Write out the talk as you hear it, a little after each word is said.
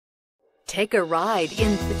Take a ride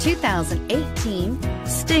in the 2018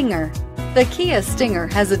 Stinger. The Kia Stinger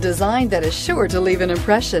has a design that is sure to leave an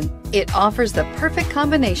impression. It offers the perfect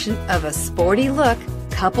combination of a sporty look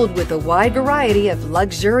coupled with a wide variety of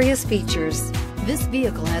luxurious features. This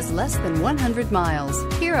vehicle has less than 100 miles.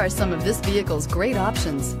 Here are some of this vehicle's great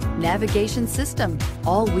options: navigation system,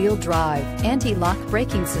 all-wheel drive, anti-lock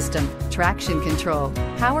braking system, traction control,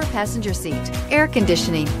 power passenger seat, air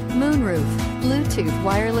conditioning, moonroof, Bluetooth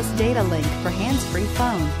wireless data link for hands-free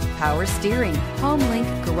phone, power steering, home link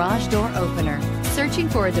garage door opener. Searching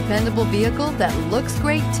for a dependable vehicle that looks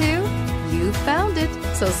great too? You found it,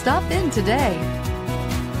 so stop in today.